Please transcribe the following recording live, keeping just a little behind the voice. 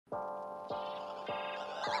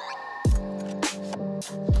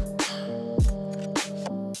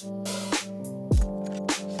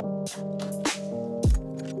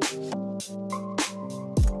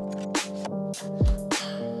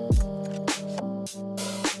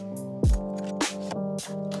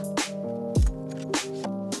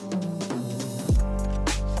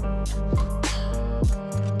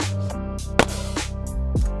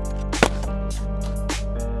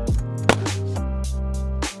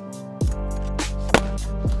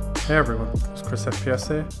Hey everyone, it's ChrisFPS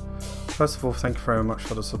here. First of all, thank you very much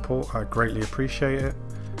for the support, I greatly appreciate it.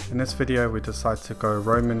 In this video we decided to go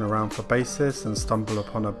roaming around for bases and stumble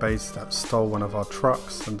upon a base that stole one of our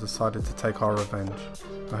trucks and decided to take our revenge.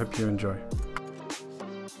 I hope you enjoy.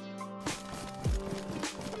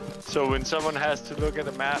 So when someone has to look at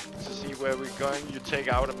a map to see where we're going, you take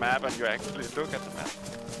out a map and you actually look at the map?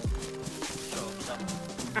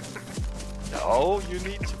 No, you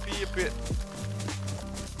need to be a bit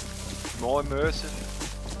more immersive.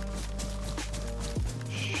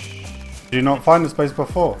 Did you not find this base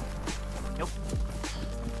before? Nope.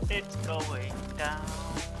 It's going down.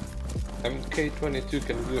 MK22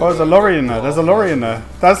 can do. Oh, there's a lorry in there. There's a lorry in there.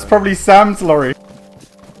 That's probably Sam's lorry.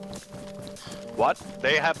 What?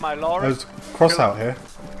 They have my lorry? There's a cross out here.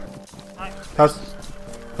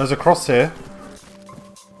 There's a cross here.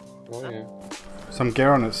 Oh yeah. Some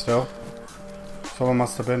gear on it still. Someone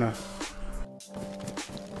must have been here.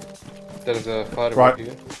 There's a fire Right.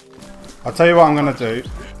 here. I'll tell you what I'm going to do.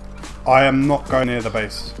 I am not going near the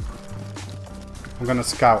base. I'm going to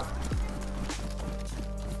scout.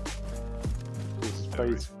 This is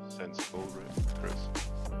very sensible, Chris.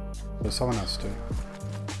 But someone else do.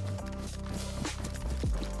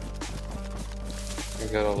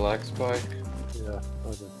 I got a lag spike. Yeah,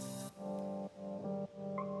 I do.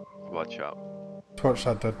 Watch out. Watch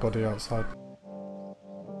that dead body outside.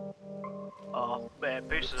 Oh,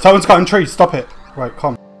 boosters. Someone's got in tree. Stop it. Right,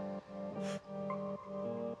 come.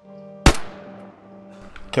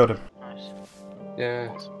 Killed him. Nice.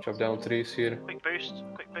 Yeah, chop down trees here. Quick boost,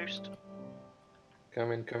 quick boost.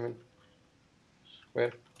 Coming.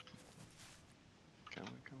 Where?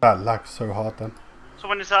 That lagged so hard then.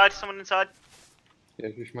 Someone inside, Yeah,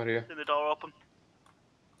 here's Maria. in the door open.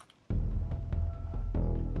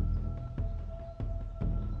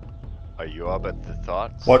 Are you up at the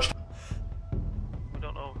thoughts? Watch. We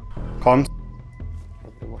don't know. Cons.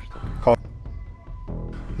 Okay, watch that.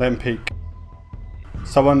 Let him peek.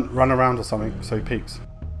 Someone run around or something so he peeks.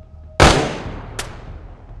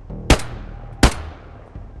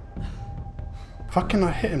 Fucking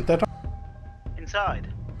I hit him dead on.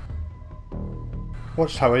 Inside.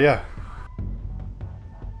 Watchtower, yeah.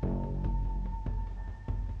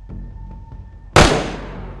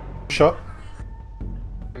 Shot.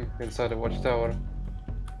 Inside the watchtower.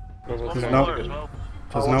 There's one There's more no- as well.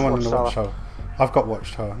 There's no one in the watchtower. I've got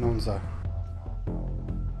watchtower, no one's there.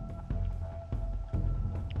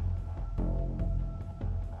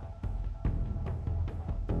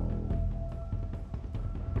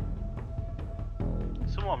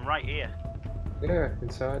 Someone right here. Yeah,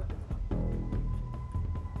 inside.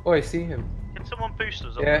 Oh, I see him. Can someone boost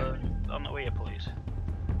us Yeah. on the way, please?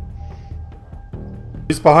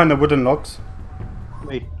 He's behind the wooden logs.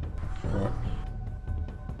 Me. Alright.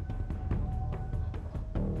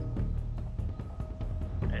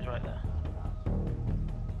 He's right there.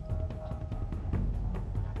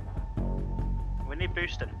 We need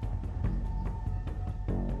boosting.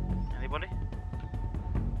 Anybody?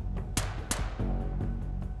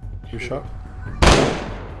 You shot?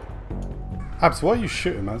 Abs, why are you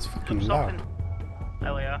shooting, man? It's fucking loud.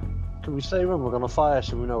 LAR. Can we say when we're gonna fire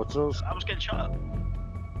so we know it's us? I was getting shot at.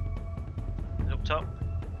 He's up top.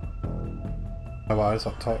 No eyes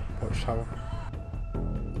up top, watchtower.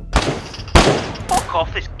 Fuck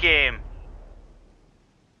off this game!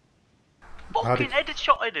 How Fucking did-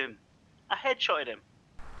 headshotted him! I headshotted him.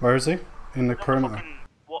 Where is he? In the On the perimeter. fucking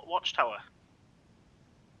watchtower.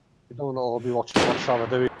 We don't all be watching Watchtower,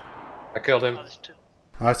 do we? I killed him. Oh, there's two.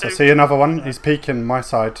 Nice, I see another one. He's peeking my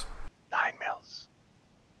side. 9 mils.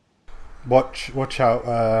 Watch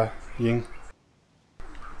out, Ying.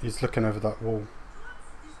 He's looking over that wall.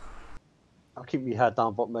 I'll keep my head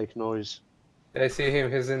down but make noise. I see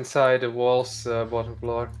him. He's inside the walls, bottom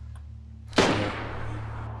floor.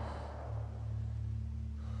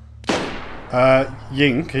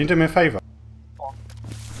 Ying, can you do me a favour?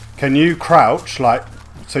 Can you crouch, like,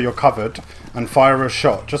 so you're covered, and fire a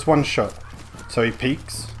shot? Just one shot. So he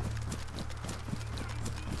peeks.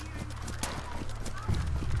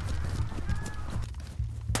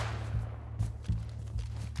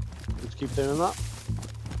 Let's keep doing that.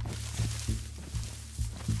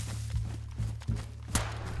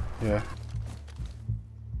 Yeah.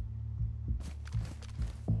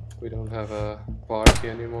 We don't have a party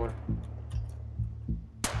anymore.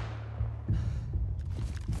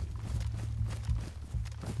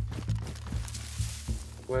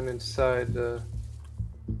 Went inside the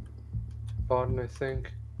barn, I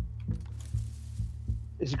think.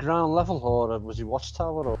 Is he ground level or was he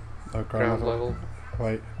Watchtower or? Oh, Ground level.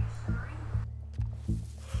 Wait.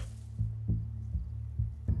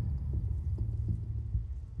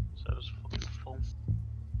 So careful.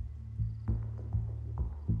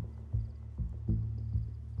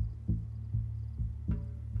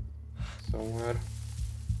 Somewhere.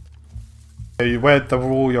 Where the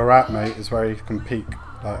wall you're at, mate, is where you can peek,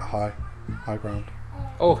 like high ground.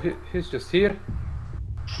 Oh, he's just here.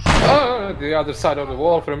 Oh, the other side of the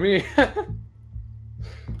wall from me.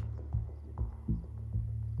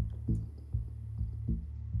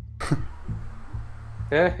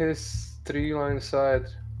 Yeah, his 3-line side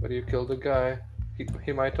where you killed the guy.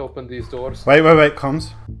 He might open these doors. Wait,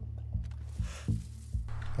 comms.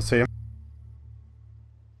 I see him.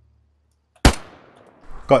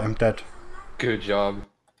 Got him dead. Good job.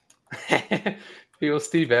 He was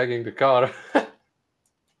teabagging the car.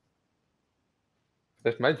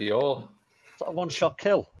 That might be all. Is that a one-shot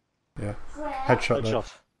kill? Yeah. Headshot there.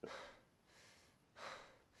 Headshot.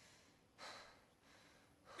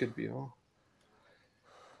 Could be all.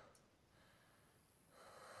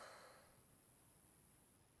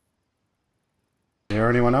 You hear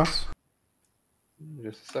anyone else?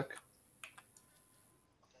 Just a sec.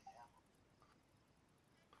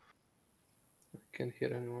 I can't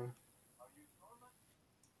hear anyone.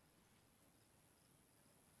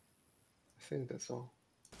 I think that's all.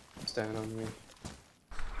 Stand on me.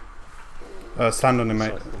 Stand on him,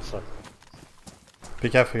 mate. Sorry. Be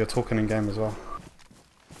careful, you're talking in game as well.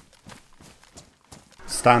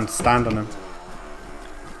 Stand on him.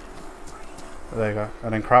 There you go.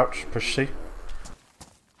 And then crouch, push C.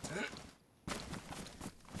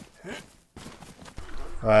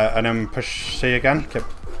 And then push C again. Keep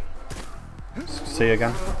C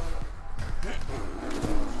again.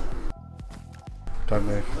 Don't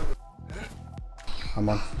move. I'm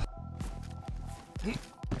on.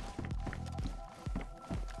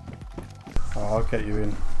 Oh, I'll get you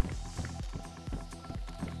in.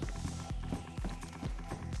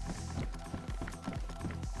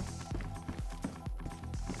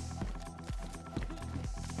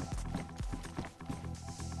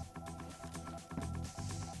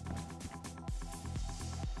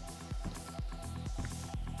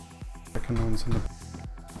 No one's in the...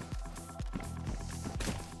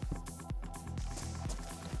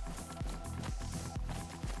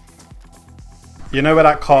 You know where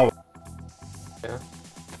that car was? Yeah.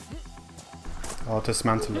 I'll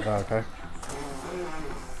dismantle it there, okay?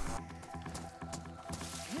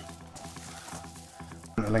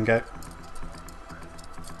 Link gate.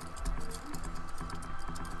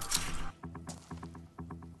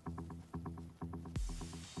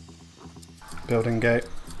 Building gate.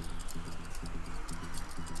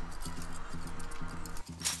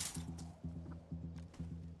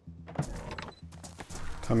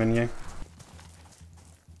 Come in, Ying.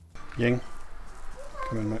 Ying.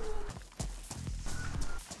 Come in, mate.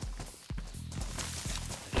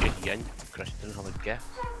 Shit, Yin. Chris didn't have a gift,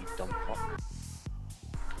 you dumb fuck.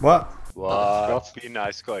 What? What? Be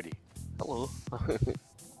nice, Scotty. Hello.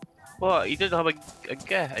 What? He didn't have a gift,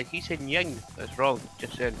 and he said Ying. That's wrong,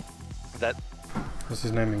 just saying. That. What's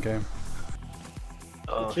his name in game?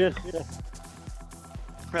 Oh. Yeah.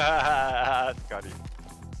 Scotty.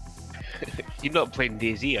 You're not playing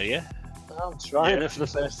DayZ, are you? I'm trying it for the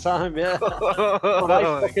first time, yeah.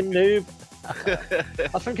 I fucking noob.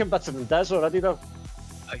 I think I'm better than Des already, though.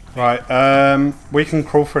 Right, we can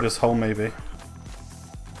crawl through this hole, maybe.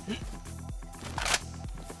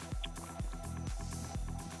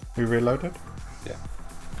 We reloaded? Yeah.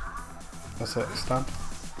 That's it, stand.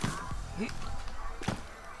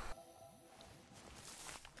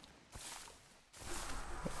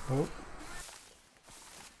 Oh.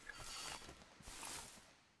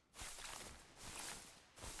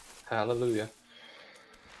 Hallelujah.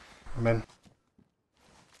 I'm in.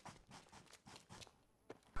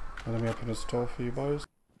 Let me open this door for you boys.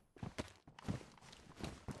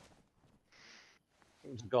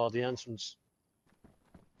 Guard the entrance.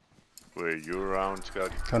 Were you around,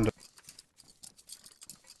 Scotty, Kind of.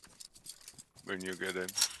 when you get in?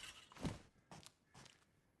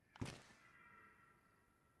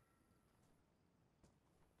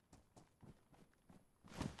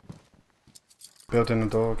 Building the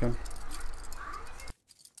door again.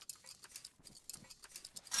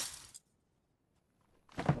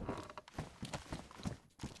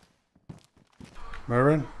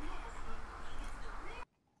 We're in.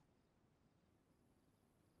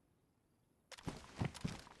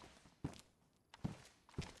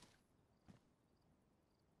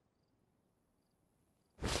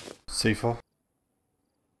 C4.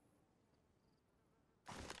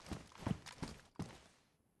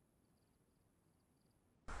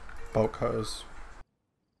 Bolt cutters.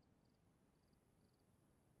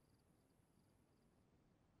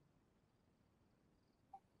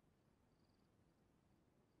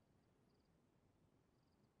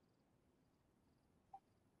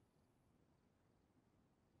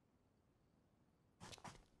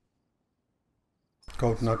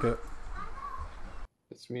 Gold nugget.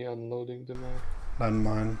 It's me unloading the mag.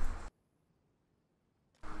 Landmine.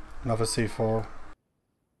 Another C4.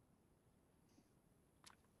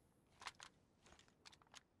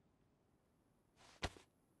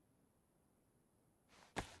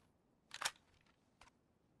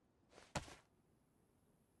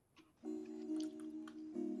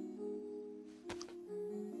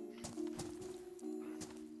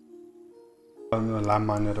 And a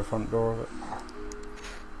landmine at the front door of it.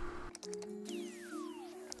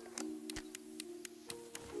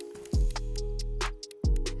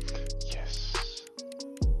 Yes.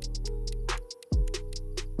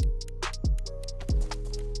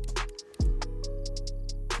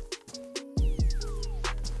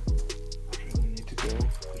 I need to go.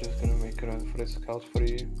 I'm just gonna make a run for the scout for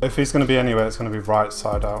you. If he's going to be anywhere, it's going to be right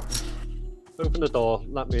side out. Open the door,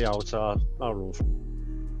 let me out, I'll run.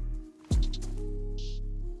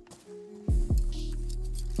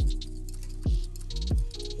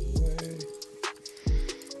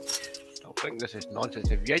 I think this is nonsense.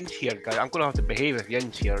 If Yin's here, guys, I'm gonna have to behave if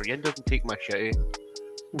Yin's here. Yin doesn't take my shit,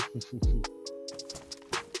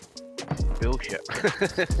 Bullshit.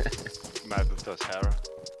 Mad with us, Hera.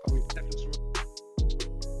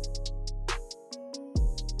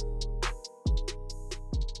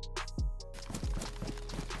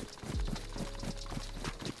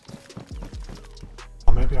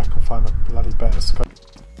 Or maybe I can find a bloody better scope.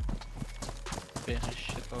 Been a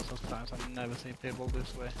shit loads of times. I've never seen people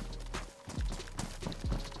this way.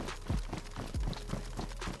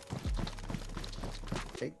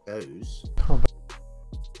 Take those.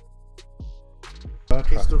 Bird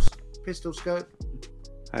trap. Pistol scope.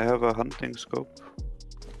 I have a hunting scope.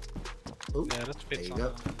 Ooh, Yeah, that's there bits you on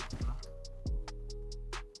go.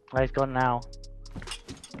 Oh, he's gone now.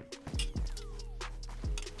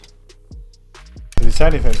 Did he say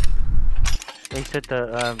anything? He said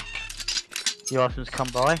that you asked him to come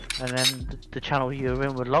by, and then the channel you were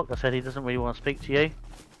in was locked. I said he doesn't really want to speak to you, and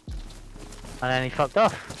then he fucked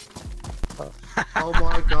off. Oh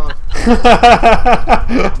my god.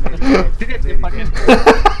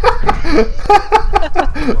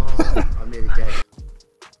 I'm nearly dead.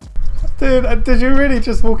 Dude, did you really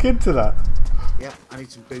just walk into that? Yeah, I need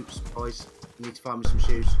some boots, boys. I need to find me some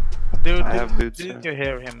shoes. Dude, I have boots, didn't yeah. you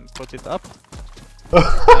hear him put it up?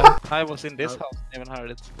 I was in this No. house, even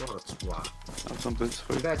heard it. What a twat. I have some boots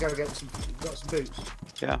for You you. better go get some. You got some boots?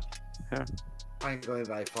 Yeah, here. I ain't going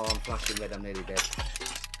very far. I'm flashing red. I'm nearly dead.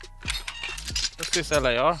 What's this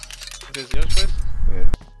LAR? Is this yours, Chris? Yeah.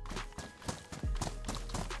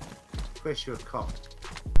 Chris, you're a cop.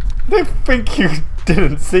 I don't think you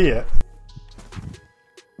didn't see it.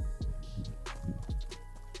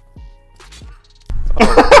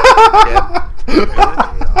 Yeah.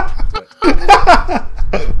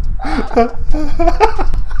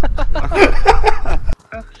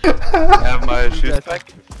 I have my shoes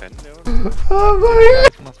back. Oh my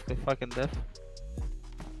This must be fucking deaf.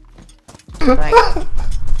 Thanks.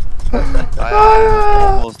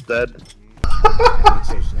 I'm almost dead. Me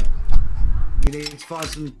too, Snip. You need to find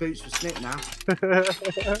some boots for Snip now.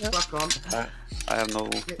 Fuck on. I have no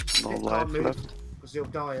Snip life can't move left. because he'll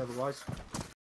die otherwise.